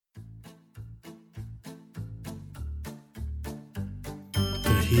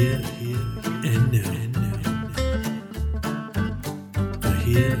here and now. For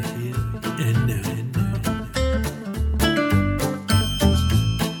here and now.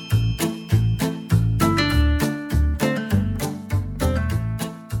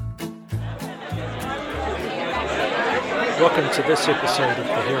 Welcome to this episode of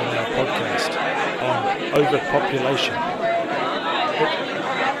the Here and Now podcast on overpopulation.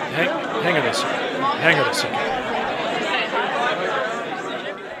 Hang on a second.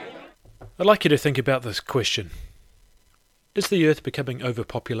 I'd like you to think about this question. Is the Earth becoming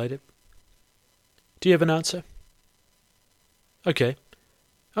overpopulated? Do you have an answer? Okay,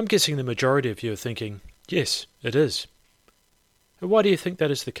 I'm guessing the majority of you are thinking, yes, it is. And why do you think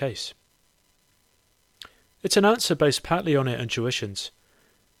that is the case? It's an answer based partly on our intuitions.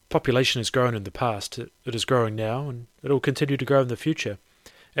 Population has grown in the past, it is growing now, and it will continue to grow in the future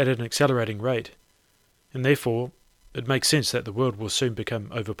at an accelerating rate. And therefore, it makes sense that the world will soon become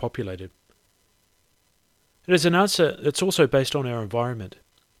overpopulated. It is an answer that's also based on our environment.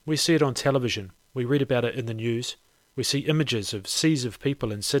 We see it on television, we read about it in the news, we see images of seas of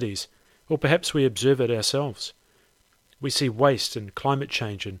people in cities, or perhaps we observe it ourselves. We see waste and climate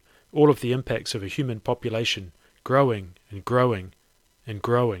change and all of the impacts of a human population growing and growing and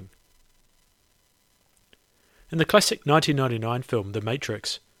growing. In the classic 1999 film The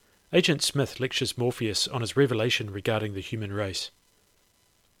Matrix, Agent Smith lectures Morpheus on his revelation regarding the human race.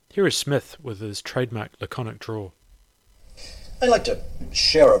 Here is Smith with his trademark laconic drawl. I'd like to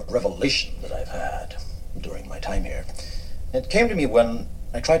share a revelation that I've had during my time here. It came to me when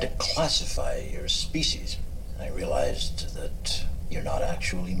I tried to classify your species. I realized that you're not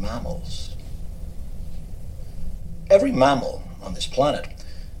actually mammals. Every mammal on this planet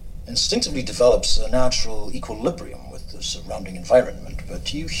instinctively develops a natural equilibrium with the surrounding environment,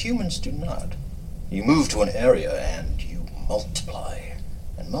 but you humans do not. You move to an area and you multiply,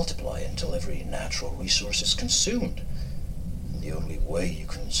 and multiply until every natural resource is consumed. And the only way you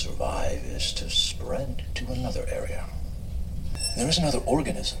can survive is to spread to another area. There is another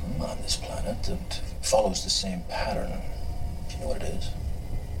organism on this planet that follows the same pattern. Do you know what it is?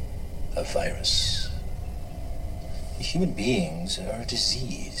 A virus. Human beings are a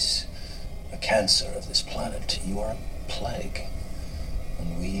disease, a cancer of this planet. You are a plague,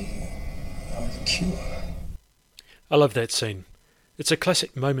 and we are the cure. I love that scene. It's a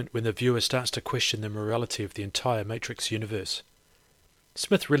classic moment when the viewer starts to question the morality of the entire Matrix universe.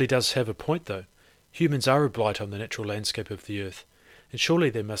 Smith really does have a point, though. Humans are a blight on the natural landscape of the Earth, and surely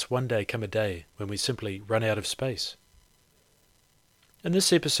there must one day come a day when we simply run out of space. In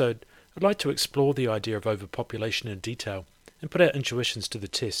this episode, I'd like to explore the idea of overpopulation in detail and put our intuitions to the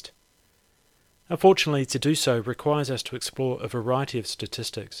test. Unfortunately, to do so requires us to explore a variety of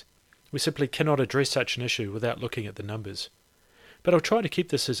statistics. We simply cannot address such an issue without looking at the numbers. But I'll try to keep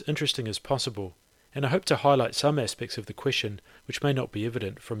this as interesting as possible, and I hope to highlight some aspects of the question which may not be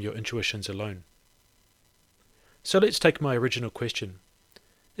evident from your intuitions alone. So let's take my original question.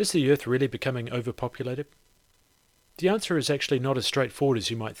 Is the Earth really becoming overpopulated? The answer is actually not as straightforward as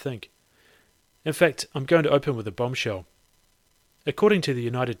you might think. In fact, I'm going to open with a bombshell. According to the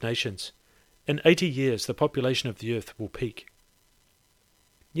United Nations, in 80 years the population of the Earth will peak.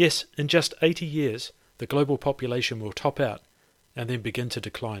 Yes, in just 80 years the global population will top out and then begin to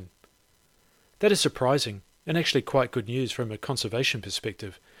decline. That is surprising and actually quite good news from a conservation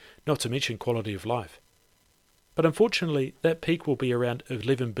perspective, not to mention quality of life. But unfortunately, that peak will be around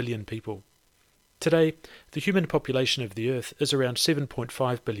 11 billion people. Today, the human population of the Earth is around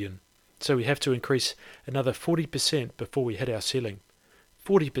 7.5 billion, so we have to increase another 40% before we hit our ceiling.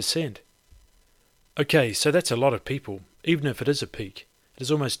 40%! Okay, so that's a lot of people, even if it is a peak. It is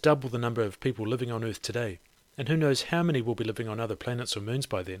almost double the number of people living on Earth today, and who knows how many will be living on other planets or moons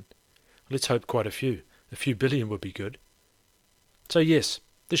by then. Let's hope quite a few. A few billion would be good. So yes,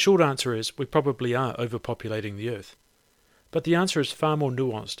 the short answer is we probably are overpopulating the Earth. But the answer is far more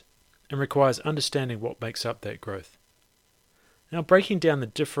nuanced and requires understanding what makes up that growth. Now, breaking down the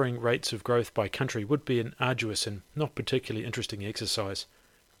differing rates of growth by country would be an arduous and not particularly interesting exercise.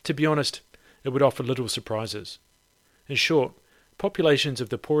 To be honest, it would offer little surprises. In short, populations of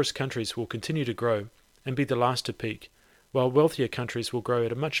the poorest countries will continue to grow and be the last to peak, while wealthier countries will grow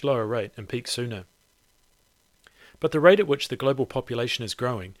at a much lower rate and peak sooner. But the rate at which the global population is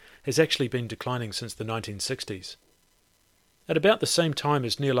growing has actually been declining since the 1960s. At about the same time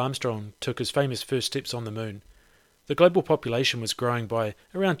as Neil Armstrong took his famous first steps on the moon, the global population was growing by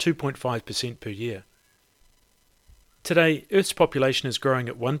around 2.5% per year. Today, Earth's population is growing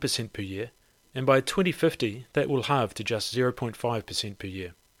at 1% per year, and by 2050 that will halve to just 0.5% per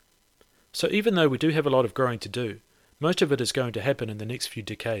year. So even though we do have a lot of growing to do, Most of it is going to happen in the next few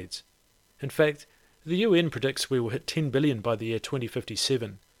decades. In fact, the UN predicts we will hit 10 billion by the year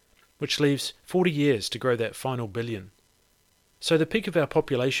 2057, which leaves 40 years to grow that final billion. So the peak of our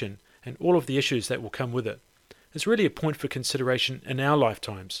population and all of the issues that will come with it is really a point for consideration in our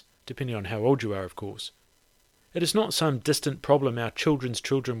lifetimes, depending on how old you are, of course. It is not some distant problem our children's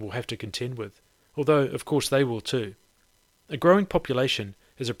children will have to contend with, although, of course, they will too. A growing population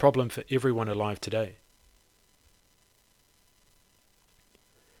is a problem for everyone alive today.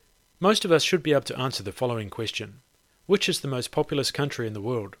 Most of us should be able to answer the following question. Which is the most populous country in the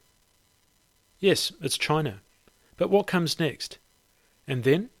world? Yes, it's China. But what comes next? And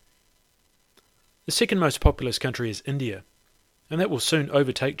then? The second most populous country is India, and that will soon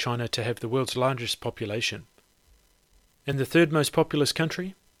overtake China to have the world's largest population. And the third most populous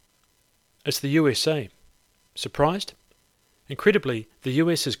country? It's the USA. Surprised? Incredibly, the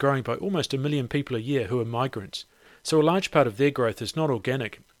US is growing by almost 1 million people a year who are migrants, so a large part of their growth is not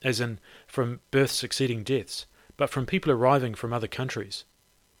organic, as in from births succeeding deaths, but from people arriving from other countries.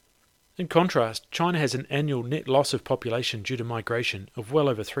 In contrast, China has an annual net loss of population due to migration of well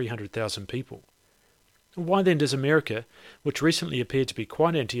over 300,000 people. Why then does America, which recently appeared to be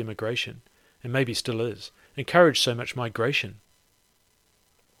quite anti-immigration, and maybe still is, encourage so much migration?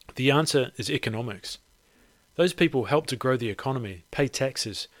 The answer is economics. Those people help to grow the economy, pay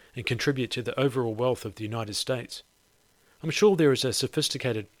taxes, and contribute to the overall wealth of the United States. I'm sure there is a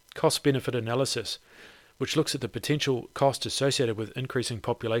sophisticated cost-benefit analysis which looks at the potential cost associated with increasing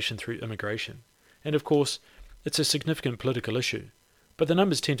population through immigration. And of course, it's a significant political issue, but the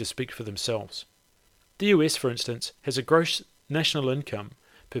numbers tend to speak for themselves. The US, for instance, has a gross national income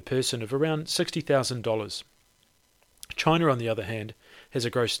per person of around $60,000. China, on the other hand, has a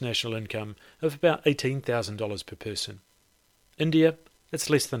gross national income of about $18,000 per person. India, it's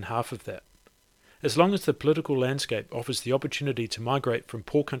less than half of that. As long as the political landscape offers the opportunity to migrate from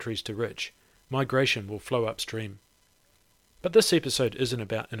poor countries to rich, migration will flow upstream. But this episode isn't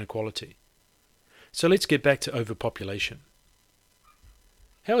about inequality. So let's get back to overpopulation.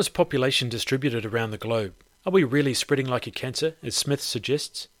 How is population distributed around the globe? Are we really spreading like a cancer, as Smith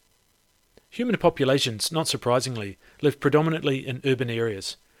suggests? Human populations, not surprisingly, live predominantly in urban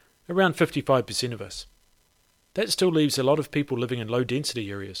areas, around 55% of us. That still leaves a lot of people living in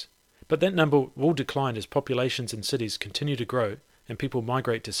low-density areas, but that number will decline as populations in cities continue to grow and people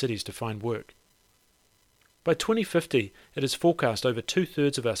migrate to cities to find work. By 2050, it is forecast over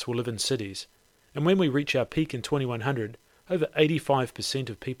 2/3 of us will live in cities, and when we reach our peak in 2100, over 85%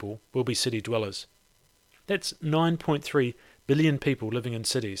 of people will be city dwellers. That's 9.3 billion people living in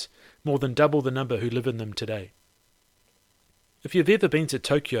cities, more than double the number who live in them today. If you've ever been to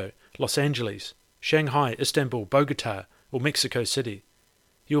Tokyo, Los Angeles, Shanghai, Istanbul, Bogota, or Mexico City,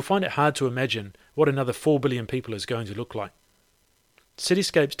 you will find it hard to imagine what another 4 billion people is going to look like.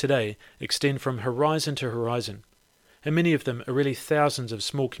 Cityscapes today extend from horizon to horizon, and many of them are really thousands of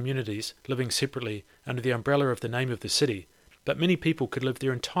small communities living separately under the umbrella of the name of the city, but many people could live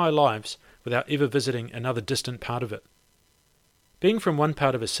their entire lives without ever visiting another distant part of it. Being from one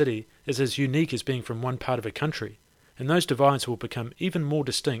part of a city is as unique as being from one part of a country, and those divides will become even more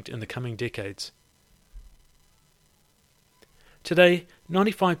distinct in the coming decades. Today,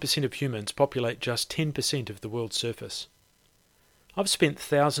 95% of humans populate just 10% of the world's surface. I've spent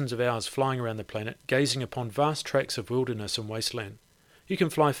thousands of hours flying around the planet, gazing upon vast tracts of wilderness and wasteland. You can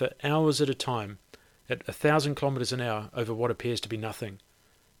fly for hours at a time, at 1,000 kilometers an hour over what appears to be nothing.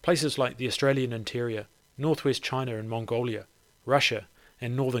 Places like the Australian interior, northwest China and Mongolia, Russia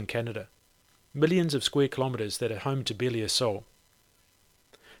and northern Canada. Millions of square kilometers that are home to barely a soul.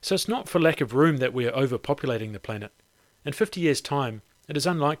 So it's not for lack of room that we are overpopulating the planet. In 50 years' time, it is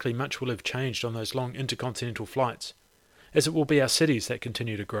unlikely much will have changed on those long intercontinental flights, as it will be our cities that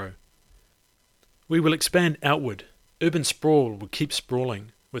continue to grow. We will expand outward. Urban sprawl will keep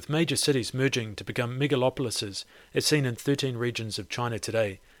sprawling, with major cities merging to become megalopolises, as seen in 13 regions of China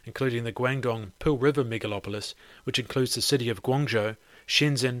today, including the Guangdong Pearl River megalopolis, which includes the city of Guangzhou,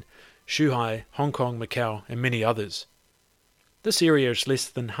 Shenzhen, Shanghai, Hong Kong, Macau, and many others. This area is less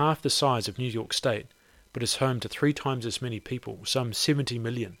than half the size of New York State, but is home to 3 times as many people, some 70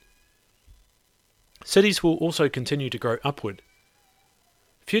 million. Cities will also continue to grow upward.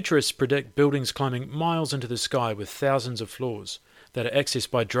 Futurists predict buildings climbing miles into the sky with thousands of floors that are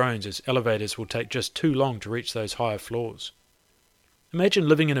accessed by drones, as elevators will take just too long to reach those higher floors. Imagine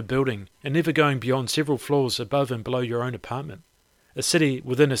living in a building and never going beyond several floors above and below your own apartment. A city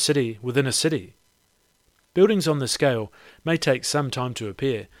within a city within a city. Buildings on this scale may take some time to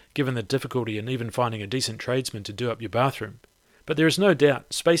appear, given the difficulty in even finding a decent tradesman to do up your bathroom, but there is no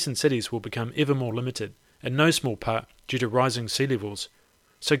doubt space in cities will become ever more limited in no small part due to rising sea levels,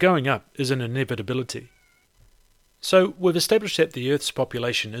 so going up is an inevitability. So we've established that the Earth's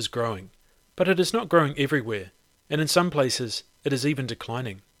population is growing, but it is not growing everywhere, and in some places it is even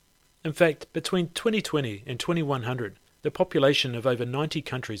declining. In fact, between 2020 and 2100, the population of over 90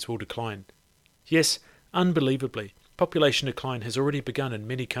 countries will decline. Yes, unbelievably, population decline has already begun in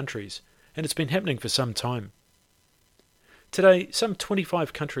many countries, and it's been happening for some time. Today, some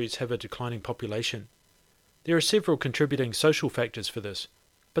 25 countries have a declining population. There are several contributing social factors for this,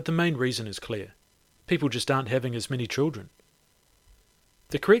 but the main reason is clear. People just aren't having as many children.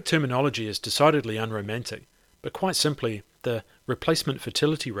 The correct terminology is decidedly unromantic, but quite simply, the replacement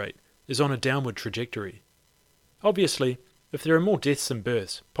fertility rate is on a downward trajectory. Obviously, if there are more deaths than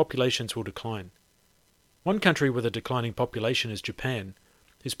births, populations will decline. One country with a declining population is Japan,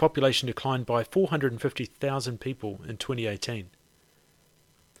 whose population declined by 450,000 people in 2018.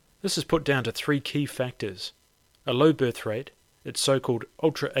 This is put down to three key factors: a low birth rate, its so-called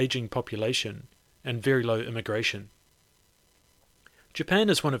ultra-aging population, and very low immigration. Japan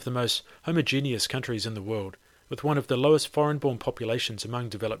is one of the most homogeneous countries in the world, with one of the lowest foreign-born populations among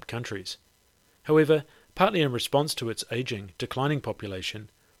developed countries. However, partly in response to its aging, declining population,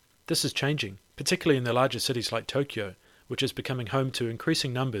 this is changing, particularly in the larger cities like Tokyo, which is becoming home to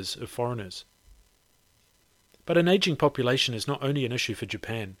increasing numbers of foreigners. But an aging population is not only an issue for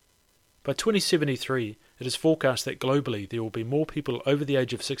Japan. By 2073, it is forecast that globally there will be more people over the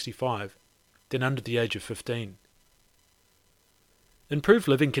age of 65 than under the age of 15. Improved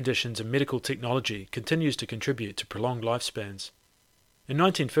living conditions and medical technology continues to contribute to prolonged lifespans. In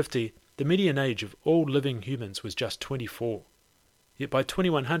 1950, the median age of all living humans was just 24. Yet by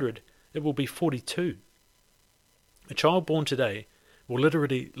 2100, it will be 42. A child born today will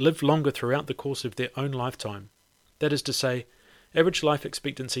literally live longer throughout the course of their own lifetime. That is to say, average life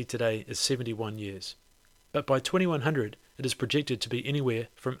expectancy today is 71 years. But by 2100, it is projected to be anywhere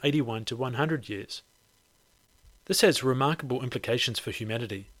from 81 to 100 years. This has remarkable implications for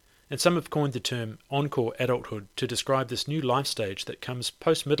humanity, and some have coined the term encore adulthood to describe this new life stage that comes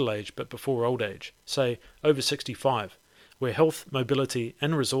post-middle age but before old age, say over 65, where health, mobility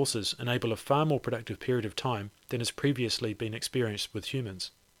and resources enable a far more productive period of time than has previously been experienced with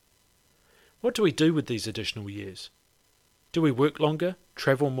humans. What do we do with these additional years? Do we work longer,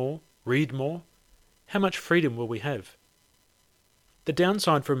 travel more, read more? How much freedom will we have? The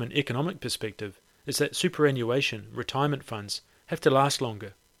downside from an economic perspective is that superannuation, retirement funds, have to last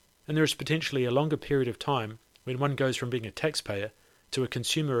longer, and there is potentially a longer period of time when one goes from being a taxpayer to a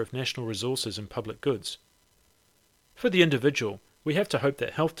consumer of national resources and public goods. For the individual, we have to hope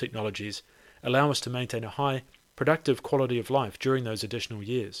that health technologies allow us to maintain a high, productive quality of life during those additional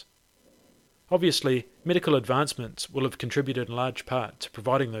years. Obviously, medical advancements will have contributed in large part to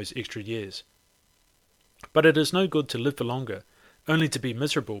providing those extra years. But it is no good to live for longer, only to be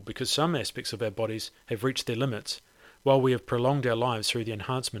miserable because some aspects of our bodies have reached their limits, while we have prolonged our lives through the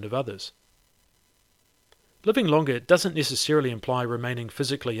enhancement of others. Living longer doesn't necessarily imply remaining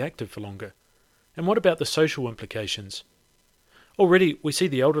physically active for longer. And what about the social implications? Already we see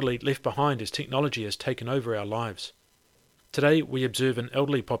the elderly left behind as technology has taken over our lives. Today we observe an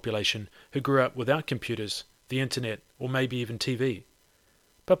elderly population who grew up without computers, the internet, or maybe even TV.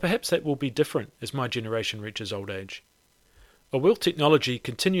 But perhaps that will be different as my generation reaches old age. Or will technology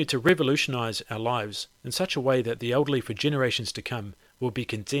continue to revolutionize our lives in such a way that the elderly for generations to come will be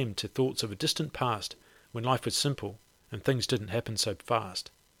condemned to thoughts of a distant past when life was simple and things didn't happen so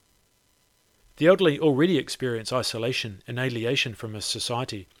fast? The elderly already experience isolation and alienation from a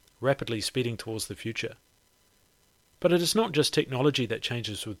society rapidly speeding towards the future. But it is not just technology that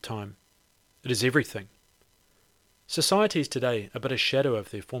changes with time. It is everything. Societies today are but a shadow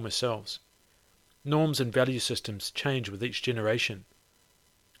of their former selves. Norms and value systems change with each generation.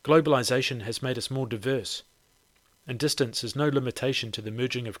 Globalization has made us more diverse, and distance is no limitation to the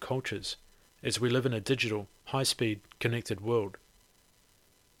merging of cultures as we live in a digital, high-speed, connected world.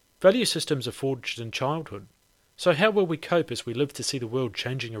 Value systems are forged in childhood, so how will we cope as we live to see the world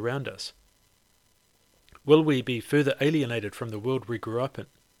changing around us? Will we be further alienated from the world we grew up in,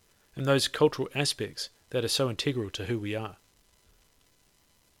 and those cultural aspects that are so integral to who we are?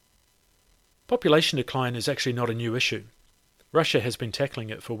 Population decline is actually not a new issue. Russia has been tackling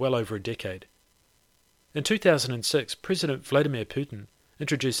it for well over a decade. In 2006, President Vladimir Putin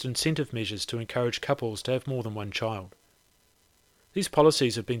introduced incentive measures to encourage couples to have more than one child. These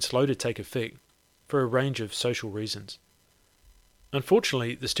policies have been slow to take effect for a range of social reasons.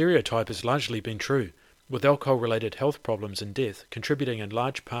 Unfortunately, the stereotype has largely been true, with alcohol-related health problems and death contributing in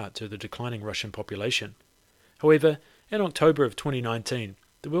large part to the declining Russian population. However, in October of 2019,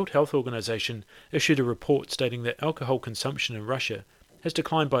 the World Health Organization issued a report stating that alcohol consumption in Russia has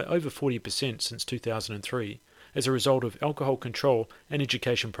declined by over 40% since 2003 as a result of alcohol control and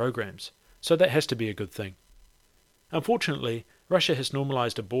education programs, so that has to be a good thing. Unfortunately, Russia has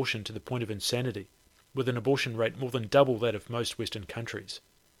normalized abortion to the point of insanity, with an abortion rate more than double that of most Western countries.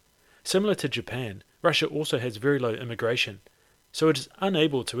 Similar to Japan, Russia also has very low immigration, so it is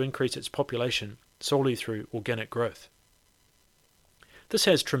unable to increase its population solely through organic growth. This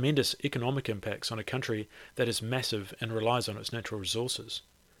has tremendous economic impacts on a country that is massive and relies on its natural resources.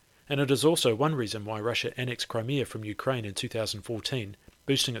 And it is also one reason why Russia annexed Crimea from Ukraine in 2014,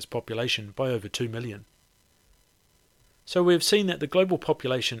 boosting its population by over 2 million. So we have seen that the global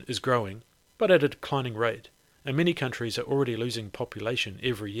population is growing, but at a declining rate, and many countries are already losing population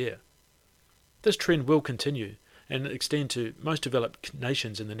every year. This trend will continue and extend to most developed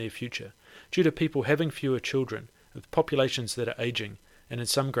nations in the near future, due to people having fewer children, with populations that are aging, and in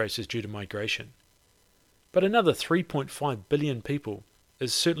some cases due to migration. But another 3.5 billion people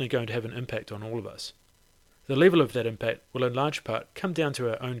is certainly going to have an impact on all of us. The level of that impact will in large part come down to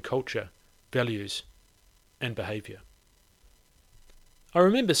our own culture, values, and behaviour. I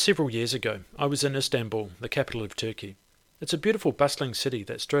remember several years ago I was in Istanbul, the capital of Turkey. It's a beautiful bustling city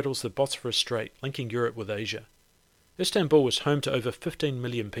that straddles the Bosphorus Strait linking Europe with Asia. Istanbul is home to over 15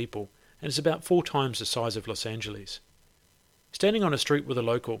 million people and is about 4 times the size of Los Angeles. Standing on a street with a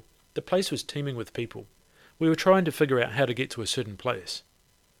local, the place was teeming with people. We were trying to figure out how to get to a certain place.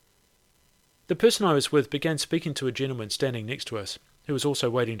 The person I was with began speaking to a gentleman standing next to us, who was also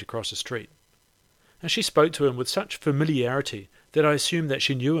waiting to cross the street. And she spoke to him with such familiarity that I assumed that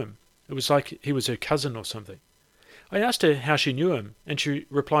she knew him. It was like he was her cousin or something. I asked her how she knew him, and she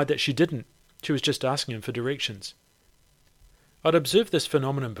replied that she didn't. She was just asking him for directions. I'd observed this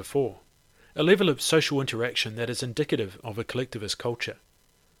phenomenon before, a level of social interaction that is indicative of a collectivist culture.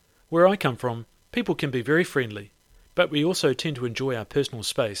 Where I come from, people can be very friendly, but we also tend to enjoy our personal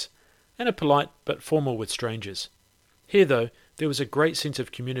space and are polite but formal with strangers. Here, though, there was a great sense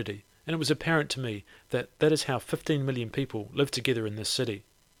of community, and it was apparent to me that that is how 15 million people live together in this city.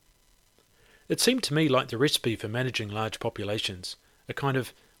 It seemed to me like the recipe for managing large populations, a kind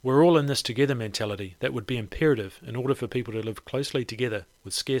of we're all in this together mentality that would be imperative in order for people to live closely together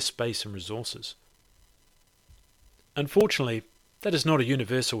with scarce space and resources. Unfortunately, that is not a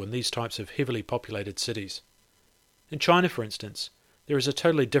universal in these types of heavily populated cities. In China, for instance, there is a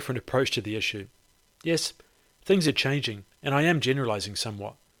totally different approach to the issue. Yes, things are changing, and I am generalizing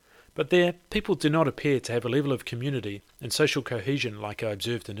somewhat, but there, people do not appear to have a level of community and social cohesion like I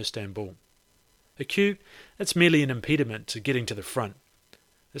observed in Istanbul. A queue, it's merely an impediment to getting to the front.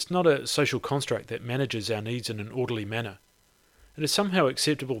 It's not a social construct that manages our needs in an orderly manner. It is somehow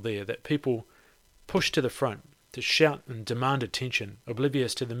acceptable there that people push to the front to shout and demand attention,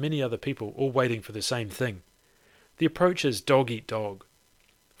 oblivious to the many other people all waiting for the same thing. The approach is dog eat dog.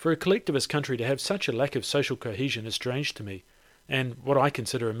 For a collectivist country to have such a lack of social cohesion is strange to me, and what I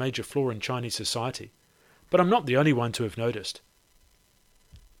consider a major flaw in Chinese society. But I'm not the only one to have noticed.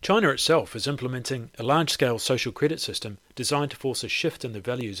 China itself is implementing a large-scale social credit system designed to force a shift in the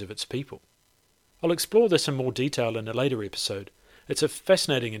values of its people. I'll explore this in more detail in a later episode. It's a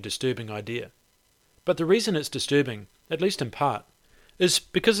fascinating and disturbing idea. But the reason it's disturbing, at least in part, is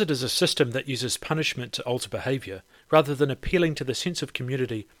because it is a system that uses punishment to alter behaviour rather than appealing to the sense of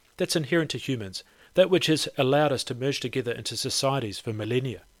community that's inherent to humans, that which has allowed us to merge together into societies for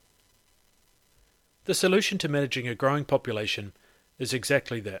millennia. The solution to managing a growing population is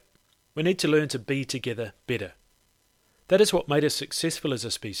exactly that. We need to learn to be together better. That is what made us successful as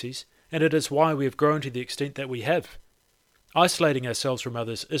a species, and it is why we have grown to the extent that we have. Isolating ourselves from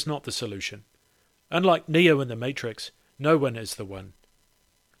others is not the solution. Unlike Neo in the Matrix, no one is the one.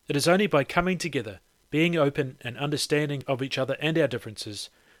 It is only by coming together, being open and understanding of each other and our differences,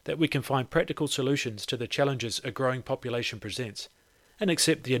 that we can find practical solutions to the challenges a growing population presents, and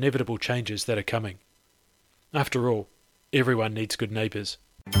accept the inevitable changes that are coming. After all, everyone needs good neighbours.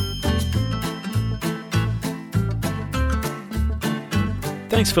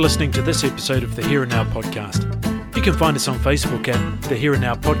 Thanks for listening to this episode of the Here and Now podcast. You can find us on Facebook at the Here and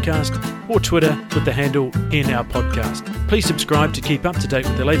Now podcast or Twitter with the handle Here Now Podcast. Please subscribe to keep up to date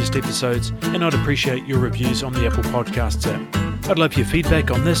with the latest episodes, and I'd appreciate your reviews on the Apple Podcasts app. I'd love your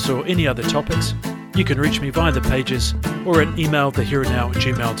feedback on this or any other topics. You can reach me via the pages or at email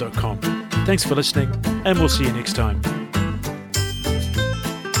thehereandnow@gmail.com. Thanks for listening, and we'll see you next time.